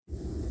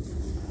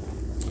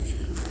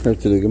Right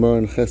to the Gemara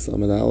in Ches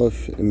Amud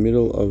Aleph, in the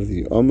middle of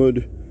the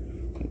Amud,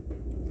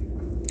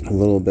 a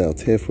little about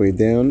halfway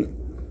down,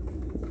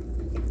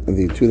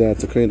 the two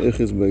that's a Kain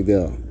Ichiz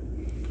Begdel.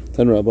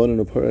 Tan Rabban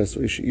and Paras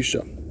Reisha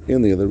Isha,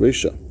 and the other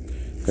Reisha.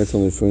 That's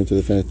only referring to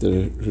the fact that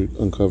he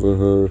uncover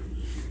her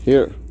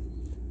hair.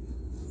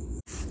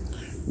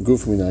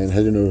 Guf Minayin,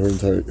 how do you know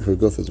her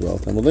guf as well?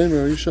 Tamalain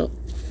Reisha,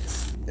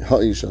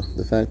 Ha'isha,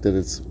 the fact that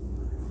it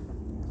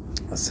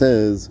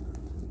says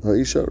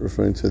Ha'isha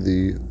referring to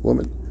the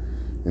woman.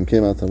 And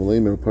came out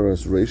Tamalim or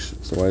Paras Reish.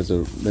 So why is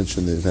there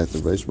mentioned the fact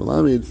of Reish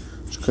Malamid?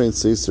 Shekain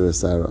Seiser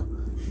Sarah.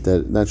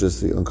 That not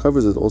just he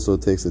uncovers it, also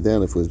takes it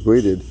down. If it was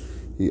braided,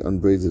 he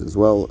unbraids it as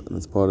well, and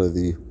it's part of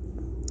the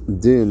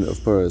din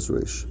of Paras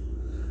Reish.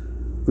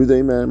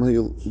 Remember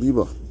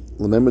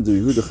the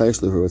Yehuda Chayish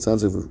Leher. It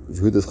sounds like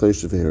Yehuda's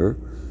Chayish Leher.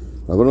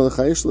 Rabbanon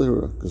Chayish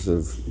Leher, because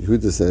if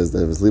Yehuda says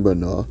that it was Liba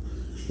No,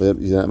 you're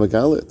not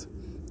Megalit.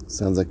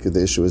 Sounds like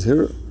the issue is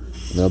here.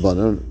 And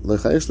Rabbanon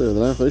Chayish Leher,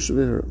 they're not Chayish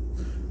Leher.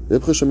 You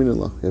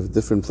have a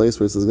different place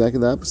where it's exactly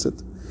the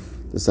opposite.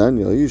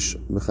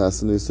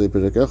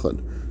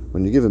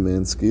 When you give a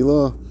man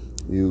skila,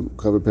 you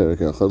cover perek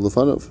echad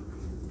lefanov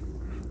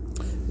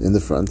in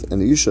the front,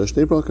 and isha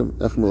shnei prakim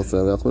echmel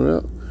lefav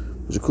echmel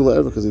which is kula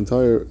erva because the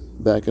entire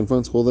back and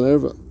front is called an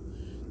erva.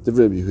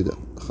 Divrei Yehuda.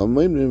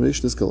 Chamaim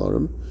ish niskal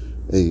aram.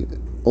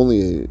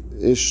 Only a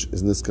ish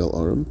is niskal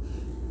aram.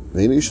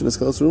 Main ish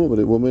niskal asruma, but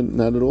a woman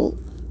not at all.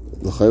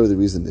 The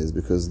reason is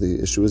because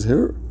the issue is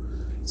here.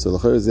 So the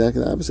Chayr is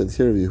exactly the opposite.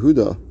 Here,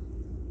 Yehuda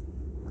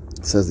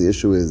says the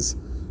issue is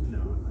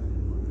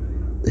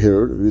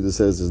here. Yehuda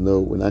says there's no,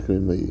 we're not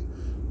going to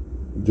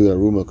do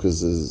aruma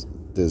because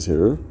there's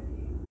here.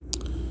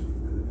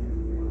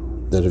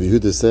 That if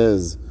Yehuda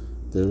says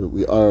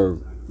we are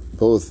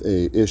both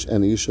a ish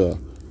and isha,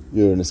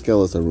 you're an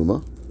eskelas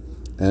aruma,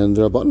 and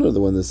the Rabbanan are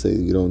the one that say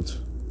you don't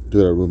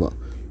do it aruma.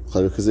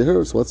 Chayr because they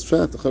heard. So what's the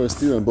fact? The Chayr is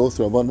steer on both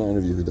Rabbanan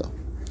and Yehuda.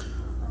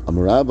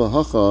 Amarabba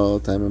hacha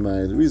time of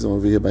my the reason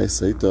over here by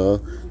Saita,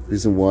 the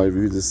reason why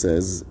Yehuda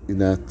says you're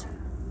not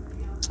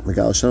like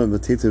Al Shem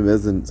but Teitim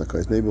Bezdin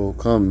Zakais, maybe will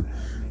come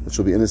that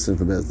she'll be innocent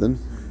from Bezdin.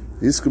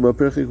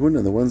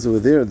 And the ones who were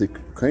there, the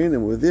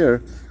Kainim were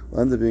there,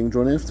 will end up being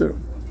drawn after.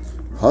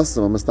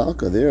 Hasam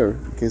Mastalka there,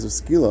 in case of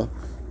Skila,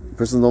 the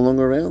person's no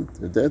longer around.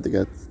 They're dead, they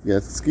got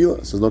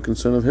Skila, so there's no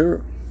concern of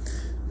her.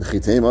 Maybe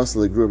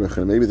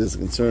there's a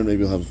concern,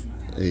 maybe you'll have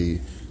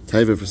a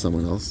taiva for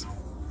someone else.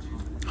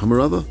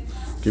 Hamarava.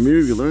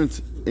 Gemiri, you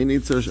learned the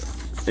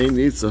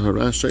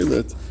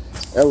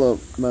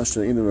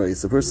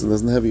person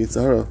doesn't have a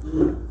yitzhara.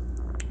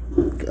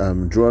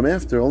 Draw him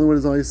after only when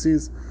his eye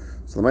sees.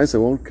 So the Maisa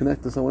won't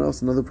connect to someone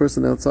else, another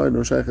person outside,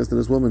 no shaykhs to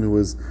this woman who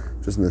was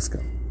just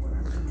niska.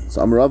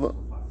 So Amarava,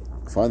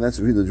 fine, that's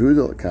the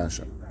Druidal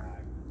Kasha.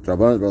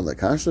 Rabbanan brought like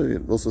Kasha,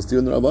 you also steal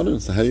in the Rabbanan.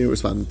 So how do you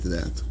respond to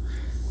that?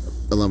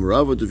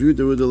 Amarava, the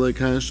Druidal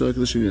Kasha,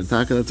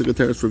 that's a good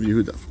terrace for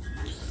Yehuda.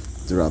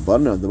 The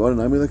Rabbanan, the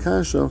Rabbanan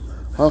Kasha.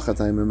 The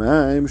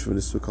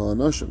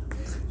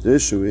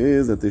issue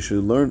is that they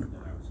should learn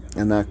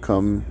and not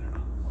come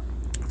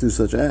to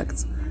such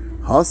acts.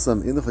 When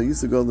it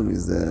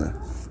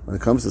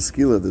comes to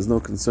skila, there's no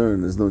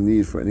concern, there's no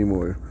need for any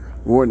more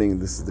warning.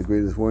 This is the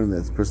greatest warning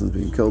that the person is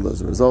being killed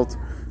as a result,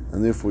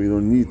 and therefore you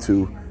don't need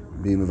to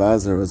be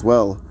mavazer as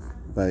well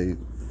by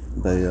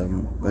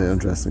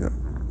undressing her.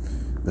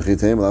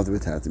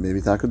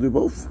 Maybe Taka do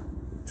both.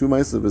 Two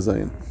mice of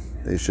Bezayin.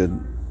 They should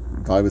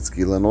die with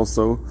skila and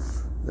also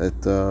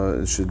that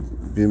it should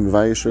be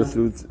mevayisher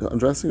through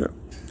undressing her.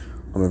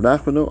 You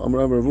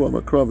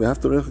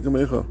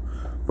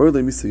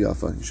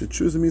should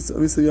choose a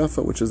misa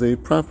yafa, which is a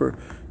proper,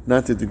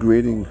 not a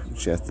degrading.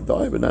 She has to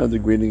die, but not a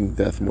degrading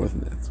death more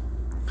than that.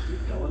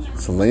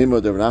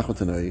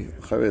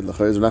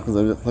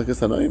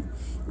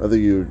 Whether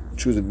you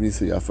choose a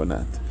misa yafa or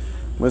not.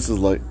 This is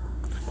like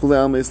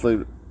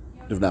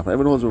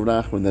everyone knows Rav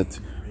Nachman that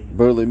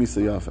burle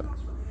misa yafa.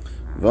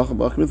 What's the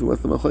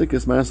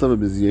machlekes? Ma'asav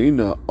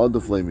b'ziyina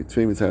ad flame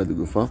tfei mitzar the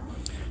gufa.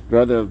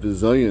 Rather, the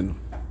zayin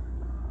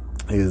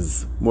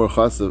is more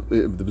chasav.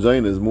 The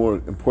zayin is more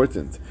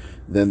important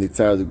than the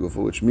tzar the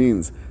gufa, which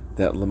means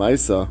that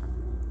lamaisa,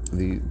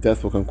 the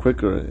death will come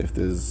quicker if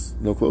there's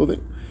no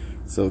clothing.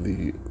 So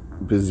the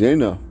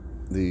b'ziyina,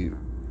 the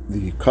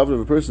cover of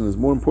a person is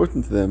more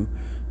important to them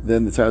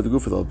than the tzar the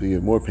gufa. There'll be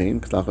more pain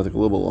because it's going to take a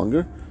little bit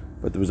longer,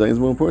 but the zayin is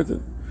more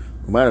important.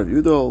 Umar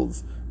Yehuda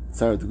holds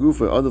tzar the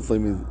gufa ad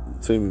flame.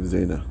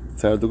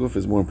 Tzara Duguf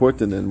is more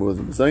important than more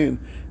than Zayin,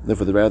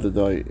 therefore they'd rather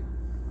die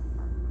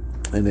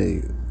in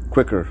a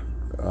quicker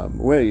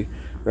way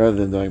rather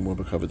than dying more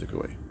b'kavadik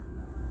way.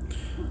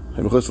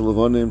 If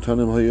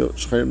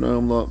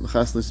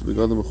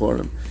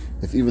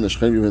even the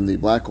shchayim and the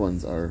black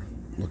ones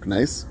look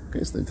nice,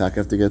 okay, so they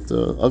have to get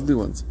the ugly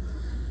ones.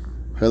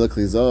 If there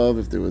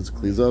was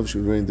klizav, she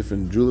was wearing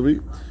different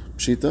jewelry.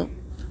 Pshita,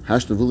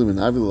 hashnavulim and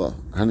avila,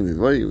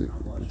 hanimivoy.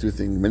 Do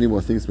many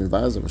more things to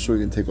Mivaz. I'm sure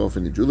you can take off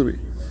any jewelry.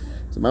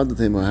 So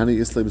maybe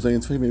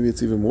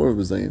it's even more of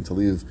a zayin to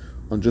leave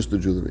on just the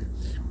jewelry.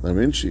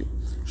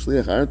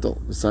 Shliach artel,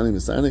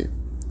 misani.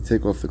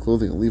 Take off the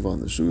clothing and leave on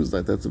the shoes,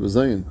 like that's a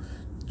bezayin,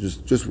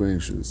 just wearing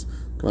shoes.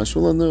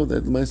 Kamashvila know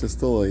that the mice is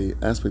still a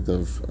aspect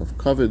of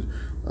kavod,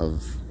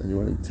 and you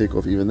want to take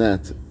off even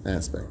that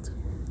aspect.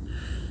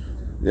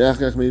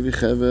 Yachach mevi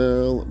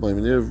chevel by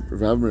menir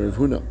Rav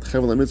Huna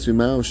chevel hamitzri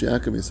mao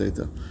she'akav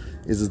yiseta.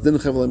 Is this din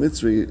chevel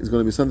hamitzri is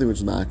going to be something which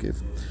is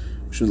ma'akiv.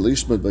 Should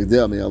lishmat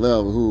bagdei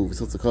me'aleh who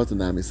v'tzaltzakot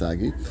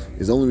namisagi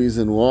is the only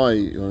reason why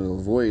you want to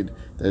avoid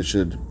that it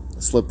should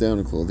slip down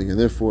in clothing, and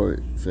therefore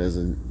if it has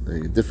a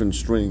different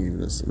string,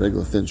 even a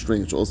regular thin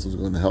string, which also is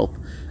going to help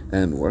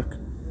and work.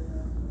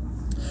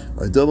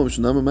 Maybe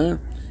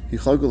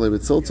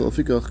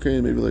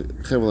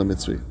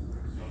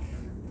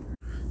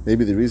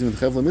the reason with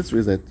Chevel HaMitzri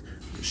is that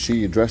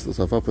she dressed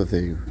herself up with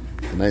a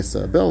nice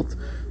belt.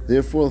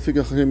 Therefore, maybe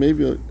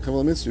Chevel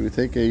HaMitzri would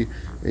take a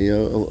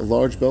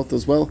large belt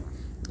as well,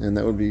 and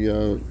that would be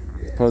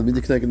part of the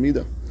Midah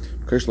K'neged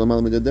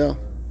Midah.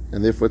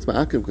 And therefore it's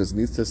ma'akiv because it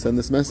needs to send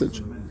this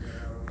message.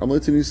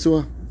 Amalitin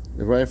Yisua,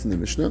 the right from the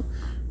Mishnah.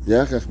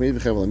 It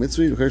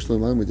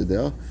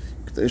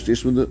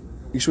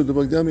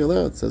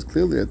says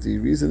clearly that the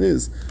reason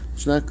is it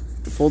should not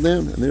fall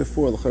down, and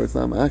therefore it's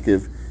not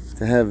ma'akiv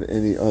to have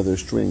any other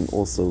string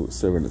also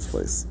serve in its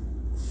place.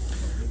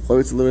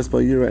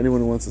 Anyone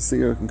who wants to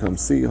see her can come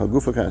see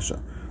Hagufa Kasha.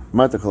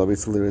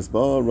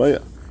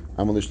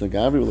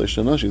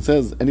 It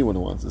says anyone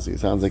who wants to see.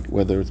 It sounds like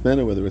whether it's men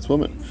or whether it's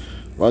women.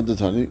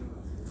 Radatani,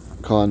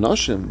 Kala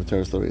Nashim,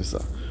 Materis Larissa.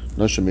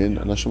 Nashim in,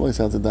 Nashim only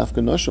sounds like Dafka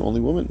Nashim, only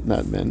women,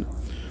 not men.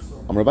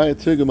 Amrabaya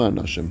Tirgaman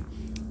Nashim.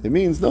 It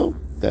means, no,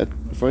 that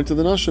referring to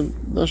the Nashim,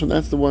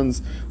 that's the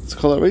ones, it's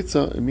Kala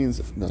Reitza, it means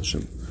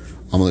Nashim.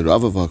 Amali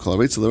Ravava, Kala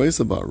Reitza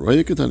Larissa, Bar,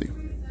 Raya Katani.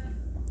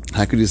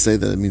 How could you say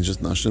that it means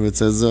just Nashim? It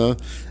says,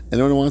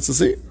 anyone who wants to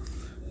see.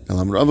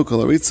 Elam Rava,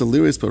 Kala Reitza,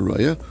 Liris, Bar,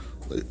 Raya,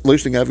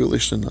 Lishting Avi,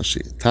 Lishting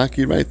Nashi.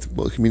 Taki, right?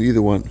 Well, it can mean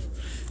either one.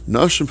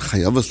 Nashim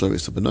chayavas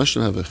larisa, but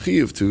Nashim have a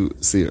chiv to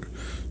see her.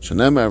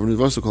 Shanema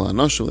avnivasu kol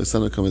hanashim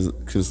leisana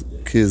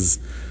kiz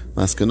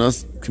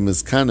maskanas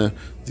kimizkana.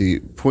 The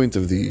point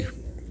of the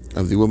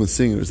woman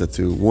singer is that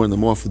to warn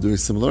them off of doing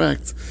similar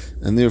acts,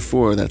 and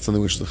therefore that's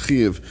something which is a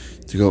chiv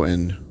to go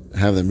and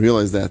have them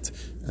realize that,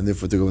 and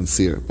therefore to go and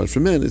see her. But for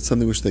men, it's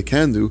something which they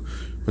can do,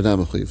 but not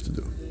a chiv to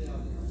do.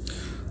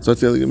 So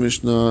the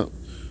Mishnah,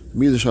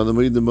 when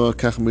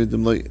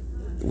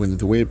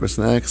the way a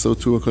person acts, so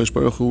too HaKadosh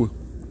Baruch Hu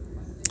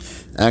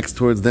acts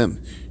towards them.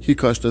 He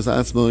kashtas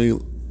atzmai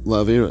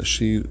la'avera.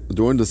 She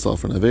adorned herself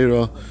for an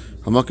avera.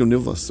 Hamakim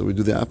nivlas. So we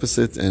do the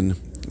opposite and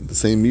the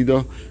same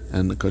midah,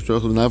 and the Kadosh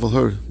Baruch Hu navel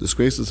her,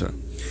 disgraces her.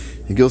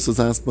 He gilsas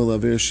atzmai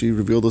la'avera. She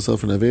revealed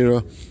herself for an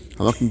avera.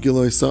 Hamakim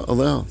gilo isa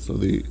aleh. So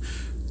the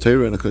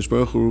Torah and the Kadosh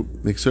Baruch Hu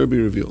makes her be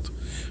revealed.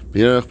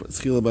 With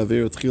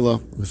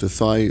the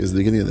thigh is the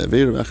beginning of the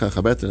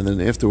avera, and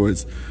then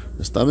afterwards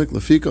the stomach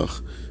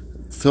lefikach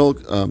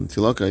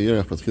tilaka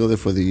yerach, but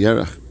therefore the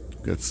yerach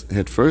gets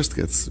hit first,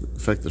 gets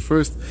affected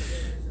first,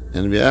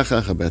 and then the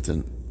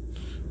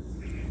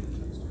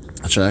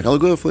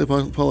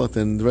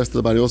rest of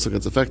the body also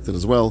gets affected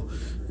as well.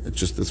 It's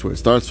just that's where it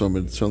starts from,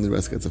 but certainly the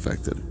rest gets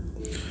affected.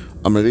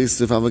 Even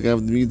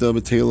though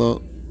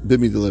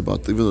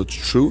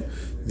it's true,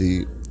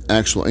 the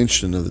actual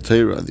ancient of the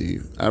Torah, the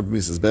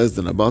Arbamis is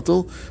Bezdin a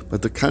bottle,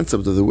 but the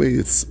concept of the way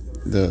it's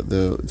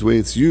the way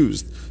it's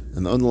used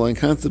and the underlying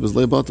concept is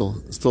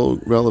lebatal,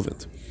 still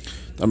relevant.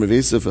 Even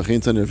though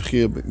Sanhedrin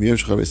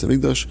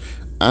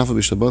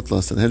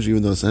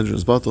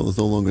is batal, it's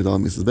no longer Dal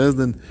Mises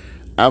Bezdin.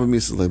 Abba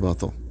Mises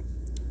lebatal.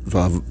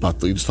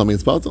 You just tell me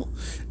it's batal.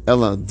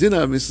 Ella din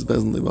Abba Mises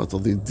Bezdin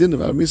lebatal. The din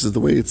of Abba Mises, the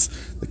way it's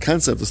the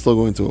concept is still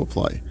going to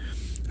apply.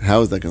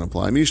 How is that going to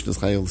apply? Mishnah is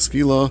chayav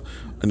skila,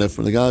 and if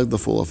from the gag, the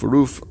fall off a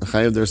roof,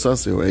 chayav their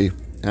sasi, or a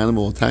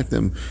animal attack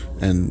them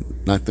and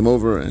knock them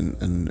over and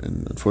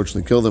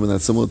unfortunately kill them, and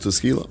that's similar to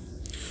skila.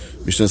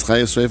 Mishnah is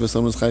chayav shreifa,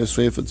 someone's chayav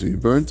shreifa to be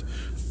burnt.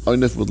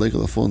 Oinef would like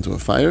to fall into a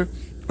fire,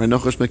 or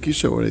nochash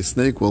makisha, or a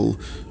snake will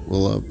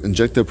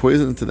inject their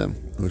poison into them,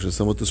 which is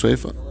similar to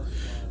shreifa.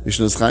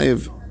 Mishnah is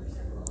chayav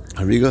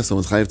hariga,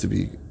 someone's chayav to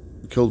be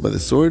killed by the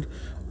sword.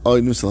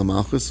 Oinu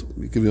salamalchus,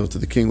 we give it to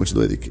the king, which is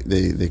the way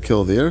they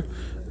kill there.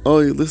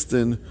 Oy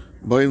listen,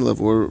 Bainlev,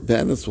 or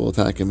bandits will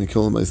attack him and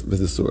kill him with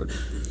his sword.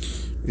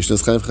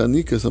 Mishnah's chayav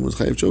chanika, someone's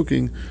chayav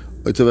choking.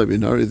 Oy teva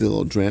binari,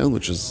 they'll drown,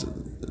 which is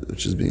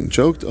being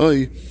choked.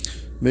 Oy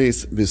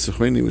meis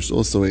b'sechreini, which is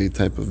also a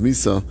type of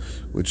misa,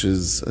 which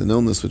is an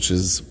illness which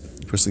is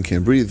a person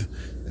can't breathe,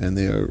 and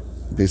they are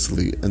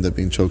basically end up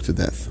being choked to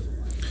death.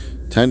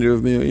 Tanya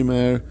of Meir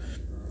Imar,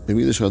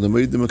 b'midash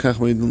hadamoidim akach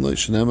moidim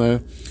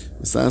lo'ishanamar,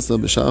 v'sasa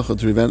b'shalcha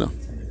trivena.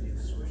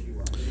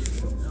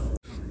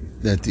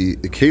 That the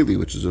keli,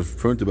 which is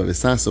referred to by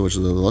Visasa, which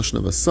is the lashon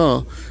of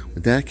Asa,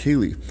 with that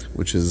keli,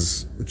 which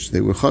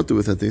they were chatu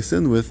with, that they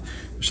sinned with,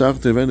 Shach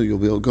Terivenu, you'll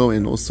be able to go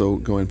and also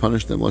go and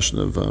punish them, lashon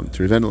of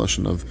Terivenu,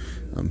 lashon of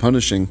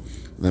punishing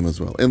them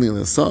as well. Only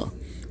the Asa,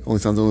 only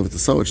sounds only with the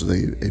Asa, which is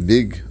a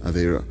big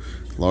avera,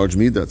 large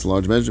midah, it's a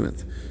large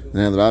measurement.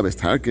 Now the rabbis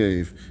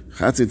tarkev,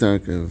 chatzi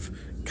tarkev,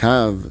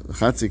 kav,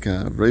 chatzi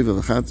kav, reva,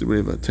 chatzi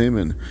reva,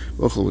 temen,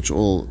 ochel, which are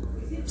all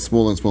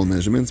small and small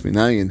measurements.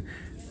 Minayin,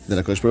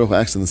 that HaKadosh Baruch Hu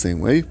acts in the same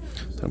way.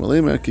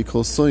 Tamalemer ki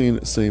kol soyin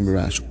soyin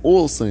barash.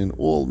 All soyin,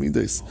 all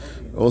midas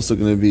are also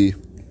going to be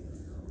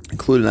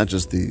included, not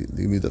just the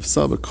midah of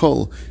sa, but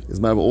kol is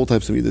mad all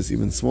types of midas,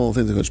 even small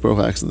things. HaKadosh Baruch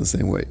Hu acts in the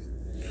same way.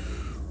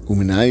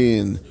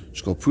 Uminayin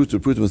shkol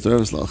prutu mitzvah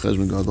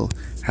la'acheshbon gadol.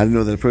 How do you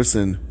know that a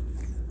person?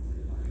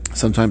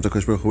 Sometimes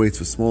HaKadosh Baruch Hu waits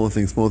for small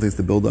things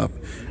to build up,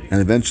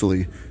 and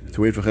eventually to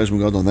wait for Cheshbon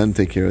Gadol and then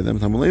take care of them.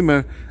 They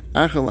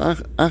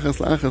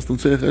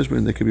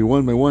can be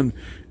one by one.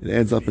 It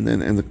adds up, and the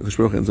HaKadosh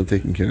Baruch Hu ends up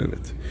taking care of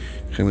it.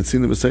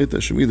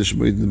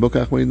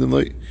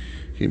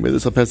 He made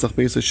this a Pesach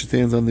basis. She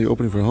stands on the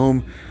opening of her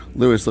home,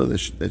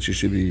 that she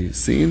should be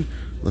seen.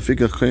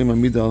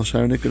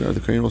 The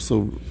crane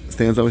also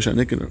stands out with Shar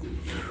Nikanor.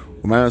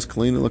 Umaras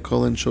Kalina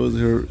Lakolan shows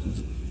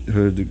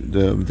her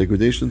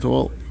degradation to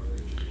all.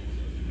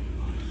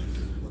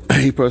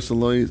 He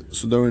personally,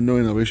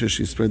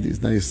 she spread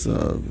these nice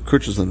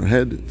kerchiefs on her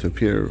head to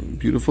appear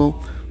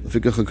beautiful. The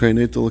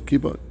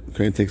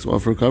crane takes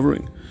off her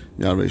covering.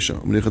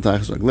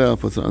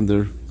 Puts it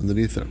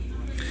underneath her.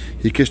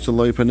 He kissed the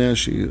loy paneh,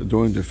 she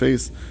adorned her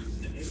face.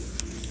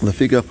 Her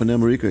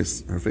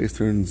face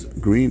turns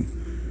green.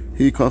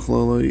 He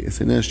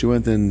she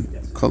went and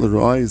colored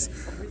her eyes.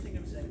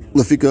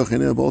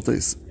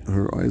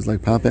 Her eyes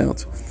like pop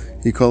out.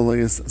 He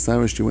called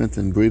Cyrus, she went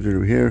and braided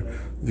her hair.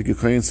 The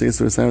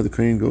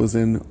crane goes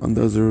in,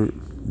 undoes her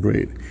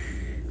braid.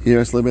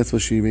 Here,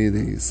 she made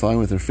a sign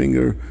with her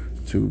finger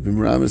to be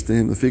meramis to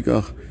him. Her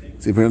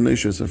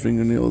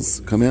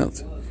fingernails come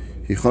out.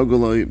 She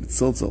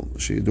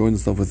adorned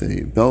herself with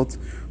a belt.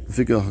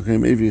 The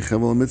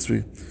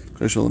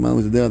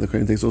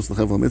crane takes also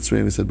the chevel mitzri,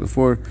 as we said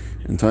before,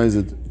 and ties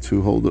it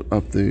to hold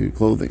up the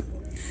clothing.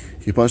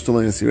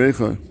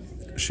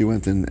 She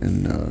went and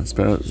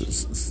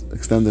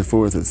extended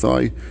forward her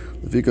thigh.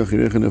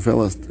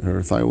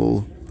 Her thigh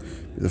will be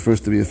the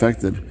first to be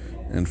affected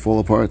and fall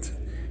apart.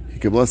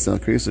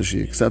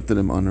 She accepted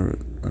him on her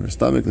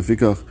stomach. Her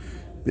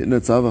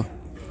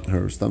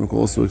stomach will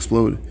also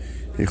explode.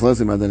 He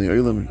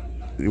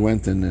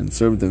went and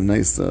served them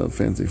nice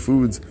fancy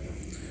foods.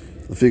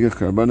 Her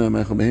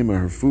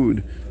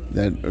food,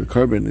 that her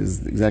carbon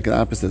is exactly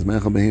opposite as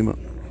mechel behema.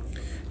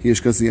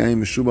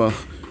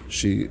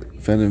 She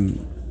fed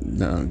him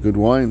good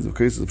wines, of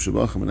cases of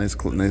shubachim, nice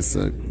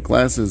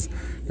glasses,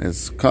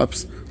 nice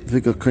cups.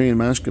 The crane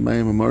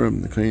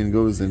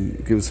goes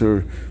and gives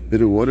her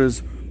bitter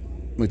waters,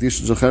 in a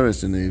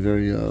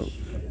very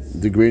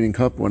degrading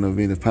cup, one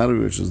made of pottery,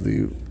 which is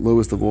the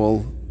lowest of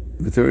all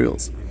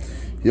materials.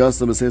 He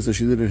also says that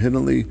she did it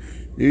hiddenly.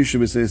 The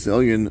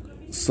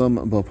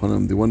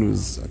one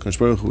who's HaKadosh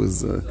Baruch Hu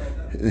is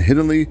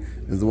hiddenly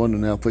is the one who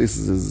now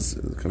places his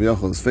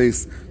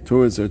face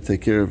towards her to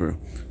take care of her.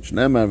 The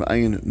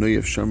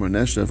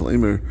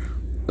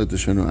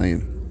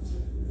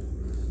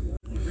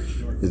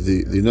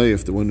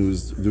noyef, the one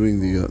who's doing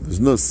the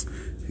znus,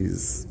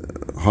 he's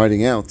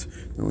hiding out.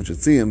 No one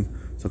should see him.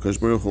 So HaKadosh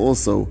Baruch Hu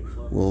also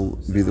will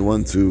be the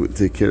one to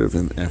take care of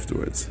him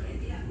afterwards.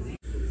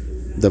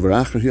 She did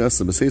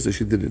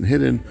it in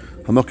hidden.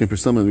 Hamakim for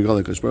someone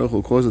HaKadosh Baruch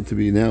Hu caused it to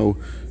be now,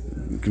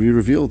 can be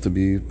revealed, to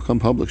become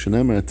public. And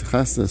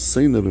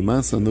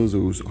those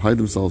who hide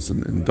themselves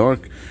in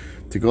dark,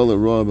 their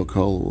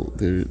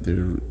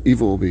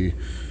evil will be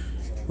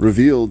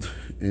revealed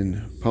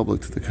in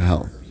public to the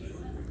kahal.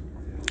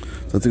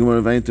 Now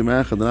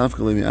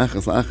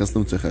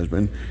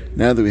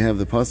that we have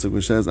the pasuk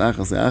which says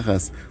achas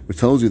le'achas, which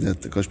tells you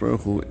that the HaKadosh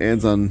Baruch Hu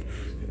adds on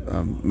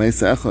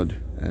ma'aseh echad,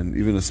 and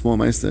even a small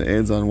ma'aseh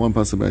adds on one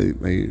pasuk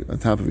by on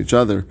top of each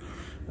other,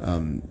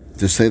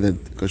 to say that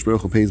HaKadosh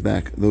Baruch Hu pays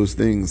back those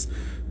things.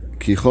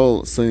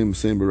 Kichol same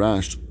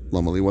barash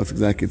lamali. What's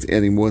exactly? It's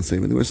adding more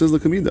same. And the word says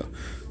l'kamida,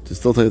 to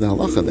still tell you the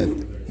halacha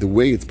that the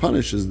way it's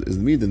punished is the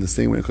midah, in the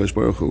same way HaKadosh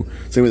Baruch Hu,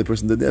 same way the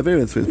person did the aver,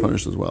 that's way it's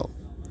punished as well.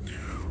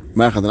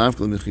 So what do you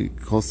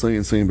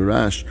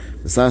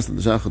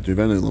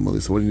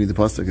need the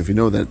pasuk if you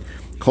know that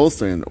kol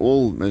and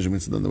all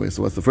measurements are done the way?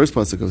 So what's the first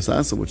pasuk of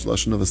Sasa, which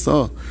lashon of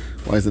Asa?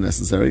 Why is it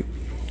necessary?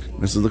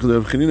 This is look at the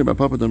Chinina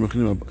Papa,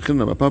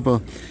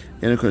 Papa,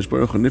 and HaKadosh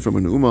Baruch Hu nifram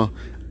min umah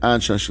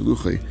ad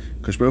shashiluchei.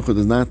 HaKadosh Baruch Hu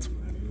does not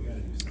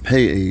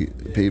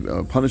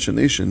punish a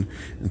nation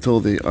until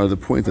they are the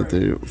point that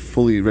they're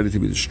fully ready to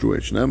be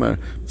destroyed. When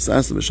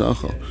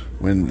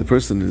the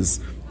person is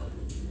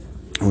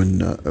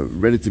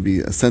ready to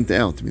be sent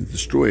out, to be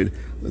destroyed,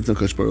 then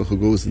HaKadosh Baruch Hu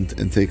goes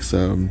and takes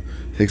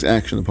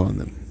action upon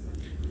them.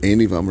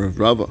 Eini v'amar of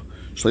Rava.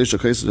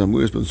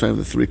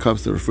 The three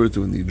cups they're referred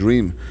to in the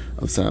dream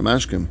of Sarah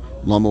Mashkim.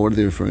 Lama, what are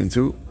they referring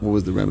to? What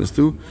was the remes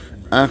to?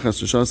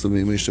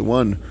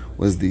 One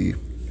was the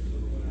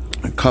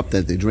cup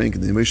that they drank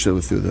in the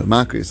Mishnah through the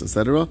Makris,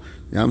 etc.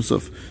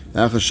 Yamsuf,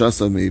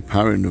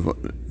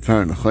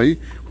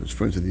 which is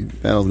referring to the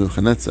battle of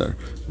Nebuchadnezzar,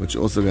 which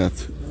also got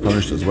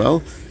punished as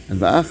well. And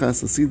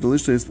Va'achas, see the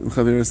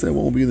Lishtah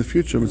what will be in the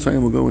future.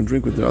 Mitzrayim will go and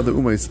drink with their other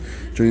Umais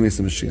during the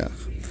Mesa Mashiach.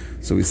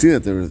 So we see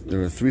that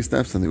there are three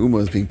steps, and the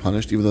Ummah is being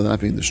punished, even though they're not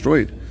being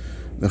destroyed.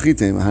 Maybe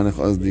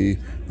the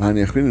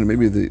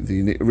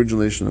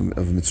origination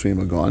of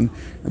Mitzrayim are gone,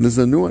 and there's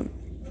a new one,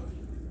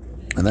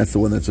 and that's the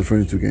one that's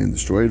referring to getting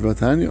destroyed.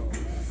 Vatanya,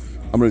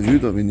 Amar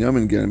Yehuda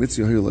Binyamin Ger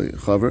Mitzri Hayulei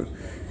Chaver.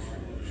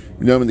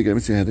 Binyamin the Ger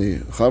Mitzri had a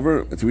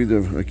Chaver. It's read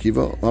of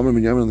Akiva. Amar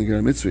Binyamin the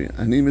Ger Mitzri.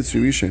 Ani Mitzri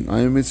Rishon. I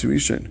am Mitzri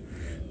Rishon.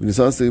 When it's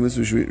also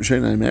Mitzri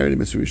Rishon, I married a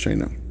Mitzri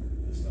Rishon.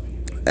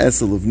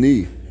 Esel of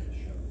Ni,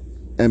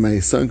 and my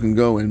son can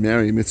go and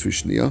marry Mitzri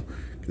Shnia.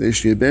 That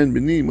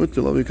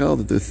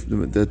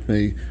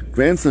my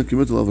grandson can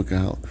mutter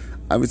l'avakahal.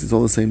 Obviously, it's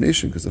all the same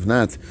nation, because if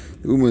not,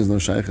 the Ummah is no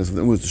shaykhs. If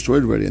the Ummah is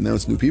destroyed already, and now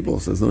it's new people,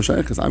 so there's no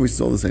shaykhs. Obviously,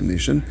 it's all the same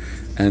nation,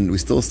 and we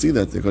still see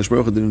that the Kadosh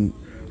Baruch Hu didn't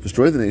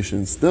destroy the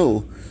nation.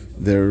 Still,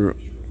 they were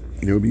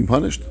being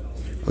punished.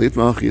 Amar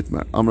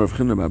of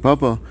Chinna bar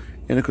Papa,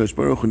 and Kadosh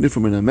Baruch Hu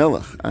nifur min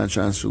hamelech ad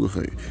shas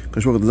shuluchai.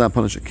 Kadosh Baruch Hu does not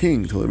punish a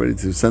king until they're ready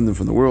to send them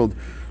from the world.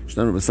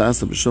 Not referring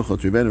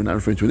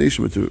to a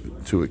nation, but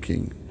to a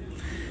king.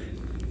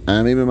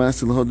 Maybe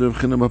Master Lahoder of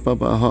Chinna bar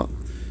Papa aha.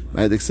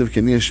 I had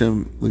accepted Keni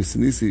Hashem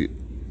Lishanisi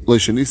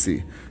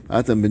Lishanisi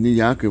Atam Beni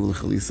Yaakov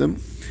L'Chalisem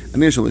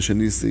and Yeshal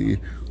Lishanisi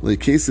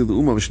L'Kesi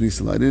L'Uma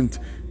V'Shanisi. I didn't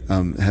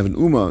have an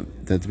Uma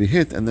that to be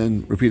hit and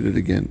then repeat it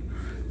again.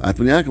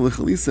 Atam Beni Yaakov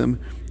L'Chalisem,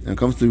 and it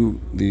comes to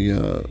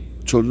the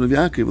children of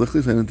Yaakov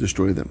L'Chalisem, I didn't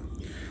destroy them.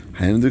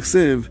 Hayan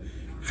D'Ksiv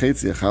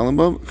Chetzi Achalam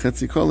Bam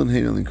Chetzi Kolin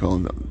Hayan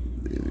Kolin.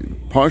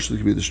 Partially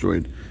could be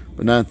destroyed,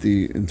 but not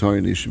the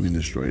entire nation being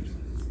destroyed.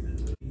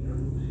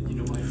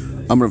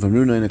 Amar of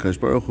Hamnuna and Kadosh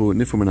Baruch Hu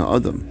nifur min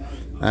ha'adam.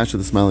 After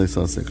the Smiley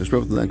Saseh, Kadosh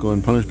Baruch Hu does not go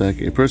and punish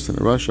back a person, a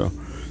Rasha,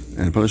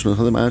 and punish min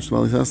ha'adam after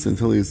Smiley Saseh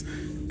until he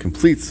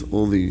completes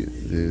all his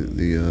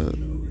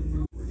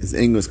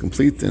anger is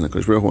complete, and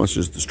Kadosh Baruch Hu wants to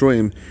just destroy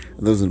him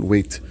and doesn't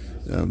wait,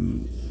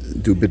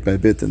 do bit by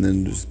bit, and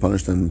then just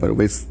punish them, but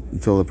waits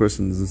until the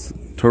person is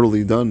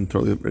totally done,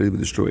 totally ready to be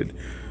destroyed.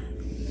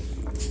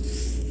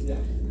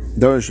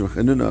 Darash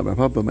v'chanuna bar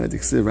Papa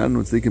ma'adiksiv ran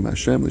v'tzdikim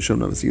Hashem l'shon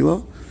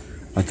navasila.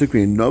 I took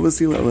me a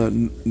navasila or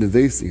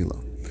nevesila.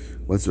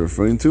 What's it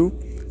referring to?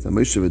 It's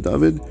Moshe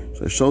v'David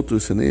shashaltu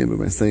saneim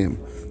b'maseim,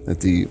 that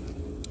the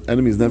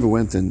enemies never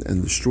went and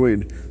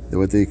destroyed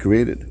what they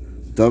created.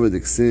 David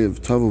iksiv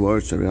tavu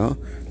v'aretz shariah,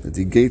 that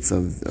the gates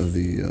of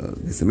the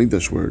Beis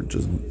Hamikdash were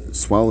just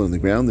swallowed in the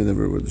ground; they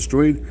never were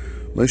destroyed.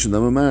 Moshe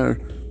damamar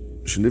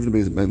shenivnu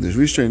Beis Hamikdash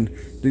rishon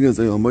digas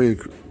el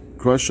moed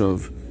crush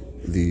of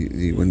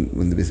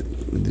when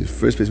the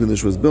first Beis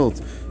Hamikdash was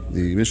built,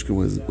 the Mishkan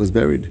was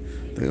buried.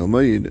 The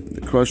Almayid,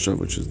 the Krashav,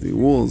 which is the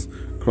walls,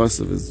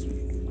 Krashav is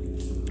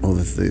all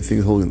the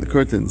things holding the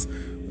curtains.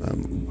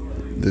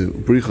 The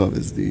Brichav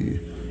is the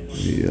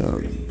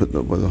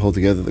hold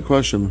together the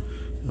Krashim.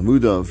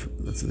 Amudav,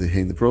 that's what they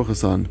hang the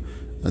Prochas on.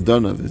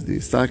 Adanav is the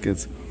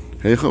sockets.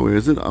 Heichel, where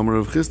is it? Amar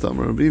of Chista,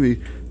 Amar of Bibi,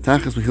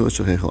 Tachas Mechilas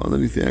Shechel.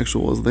 Underneath the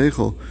actual walls of the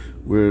Heichel,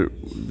 where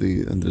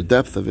and the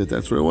depth of it,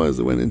 that's where it was.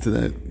 It went into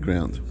that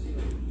ground.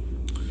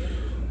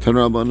 Tan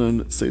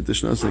Rabbanan say the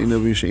Shnasa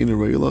Inavi Sheina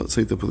Regula,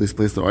 say the police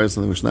placed their eyes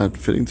on something which not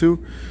fitting to.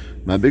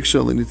 My big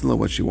shell, they need to know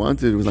what she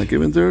wanted, it was not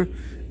given to her.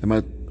 And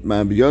my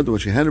biyad,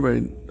 what she had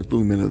already,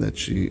 that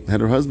she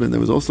had her husband that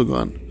was also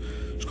gone.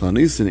 Someone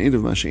who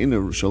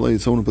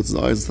puts his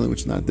eyes on something which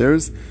is not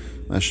theirs.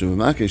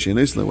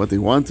 What they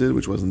wanted,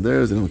 which wasn't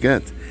theirs, they don't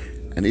get.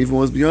 And even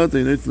was biyad,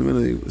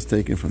 it was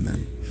taken from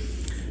them.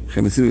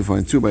 We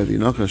find too by the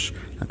Nakash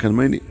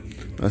Hakanmani.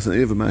 That's an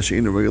Eva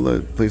Masha'ina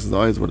regular places the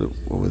eyes what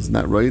was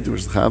not right,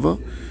 which is Chava.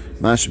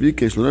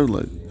 Mashbikesh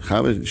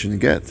Chava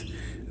shouldn't get.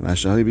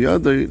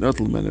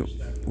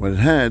 What it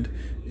had,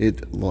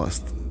 it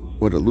lost.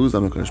 What it lose,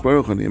 Amakash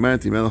Baruch and the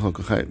Amarti Melach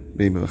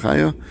Beim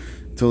Vachaya,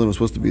 until it was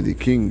supposed to be the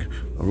king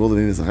of all the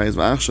names of Chayas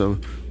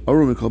Vachshav,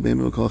 Arum called Beim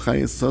Vachal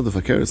Chayas, so the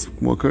Fakeris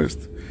more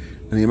cursed.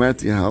 And the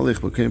Amarti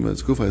Halich became a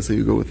Skufa, I say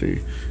you go with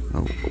the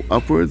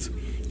upwards,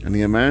 and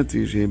the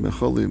Amarti Shei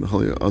Mechali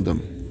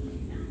Adam.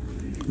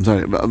 I'm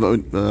sorry, and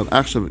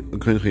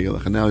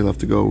now you'll have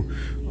to go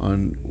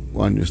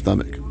on your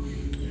stomach.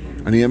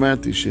 And he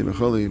amarti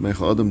shemechali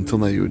mechal adam, until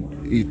now you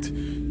would eat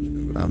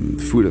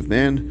food of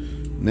man.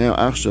 Now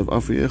achshav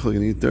afri echel, you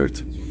can eat dirt.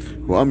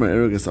 Who amar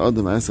eregas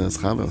adam asa as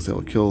chava, so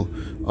he'll kill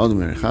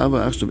adam and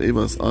chava. Achshav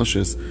evas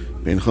ashes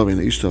bein chava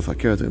and ishtav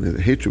hakeret, and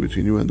the hatred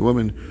between you and the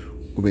woman,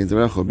 ubein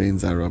zarecho bein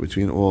zara,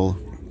 between all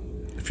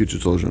future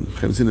children.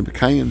 I've seen in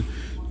Bekayin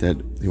that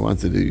he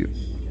wanted to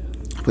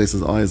place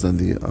his eyes on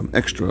the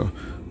extra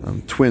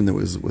twin that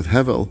was with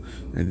Hevel,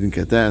 and he didn't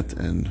get that,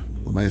 and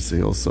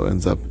Lamaisa also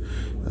ends up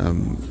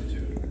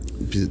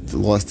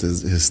lost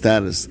his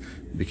status.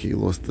 He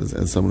lost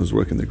as someone who's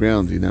working the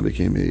ground. He now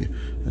became a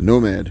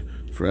nomad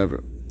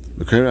forever.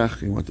 Bekerach,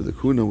 he wanted the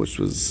Kuna, which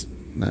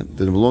didn't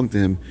belong to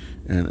him,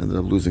 and ended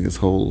up losing his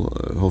whole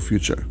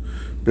future.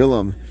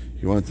 Bilam,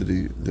 he wanted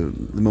the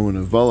moment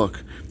of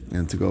Balak,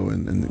 and to go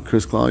and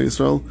curse Klal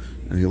Yisrael,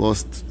 and he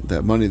lost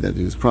that money that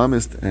he was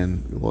promised,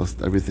 and he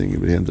lost everything,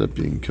 but he ended up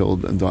being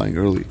killed and dying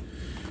early.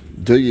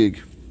 Doyig,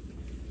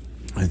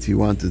 and he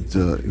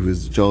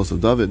was jealous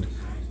of David,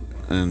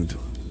 and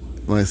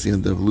he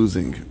ended up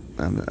losing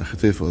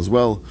Achitofel as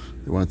well.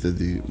 They wanted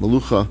the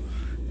Malucha,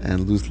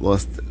 and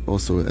lost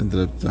also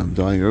ended up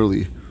dying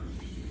early.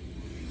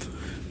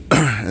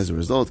 As a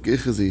result,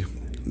 Gehazi,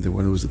 the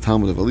one who was the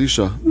Talmud of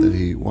Elisha, that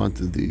he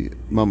wanted the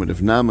moment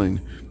of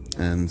Naaman,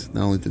 and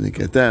not only did he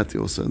get that, he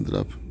also ended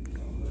up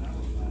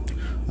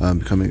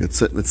becoming a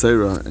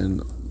Mitzera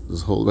in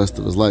his whole rest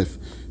of his life,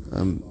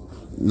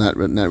 not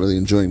really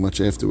enjoying much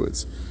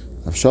afterwards.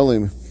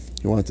 Avshalom,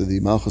 he wanted the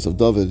Malchus of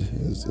David,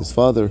 his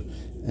father,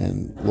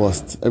 and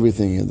lost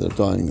everything. He ended up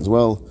dying as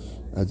well.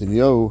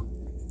 Adonyahu,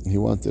 he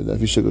wanted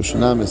Avishag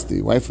Shunamis,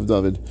 the wife of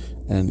David,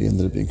 and he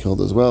ended up being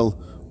killed as well.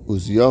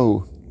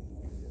 Uzziyahu,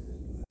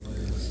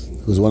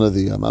 who was one of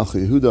the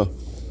Malchi Yehuda,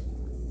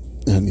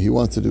 and he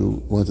wanted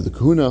the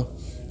kahuna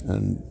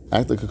and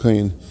act like a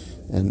kohen,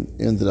 and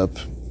ended up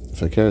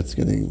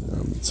getting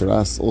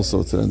tsaras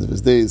also to the end of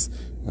his days,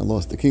 and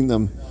lost the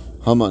kingdom.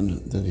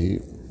 Haman, that he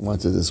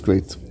wanted this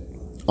great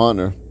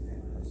honor,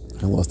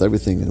 and lost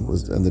everything, and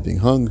ended up being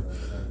hung,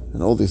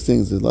 and all these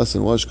things. The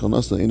lesson was what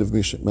they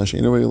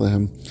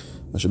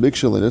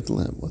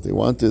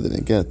wanted they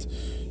didn't get,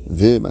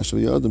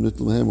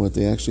 what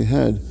they actually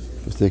had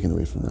was taken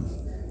away from them.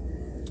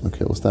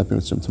 Okay, we'll stop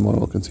here tomorrow.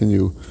 We'll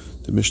continue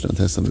the Mishnah and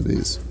Tesla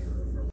Beis.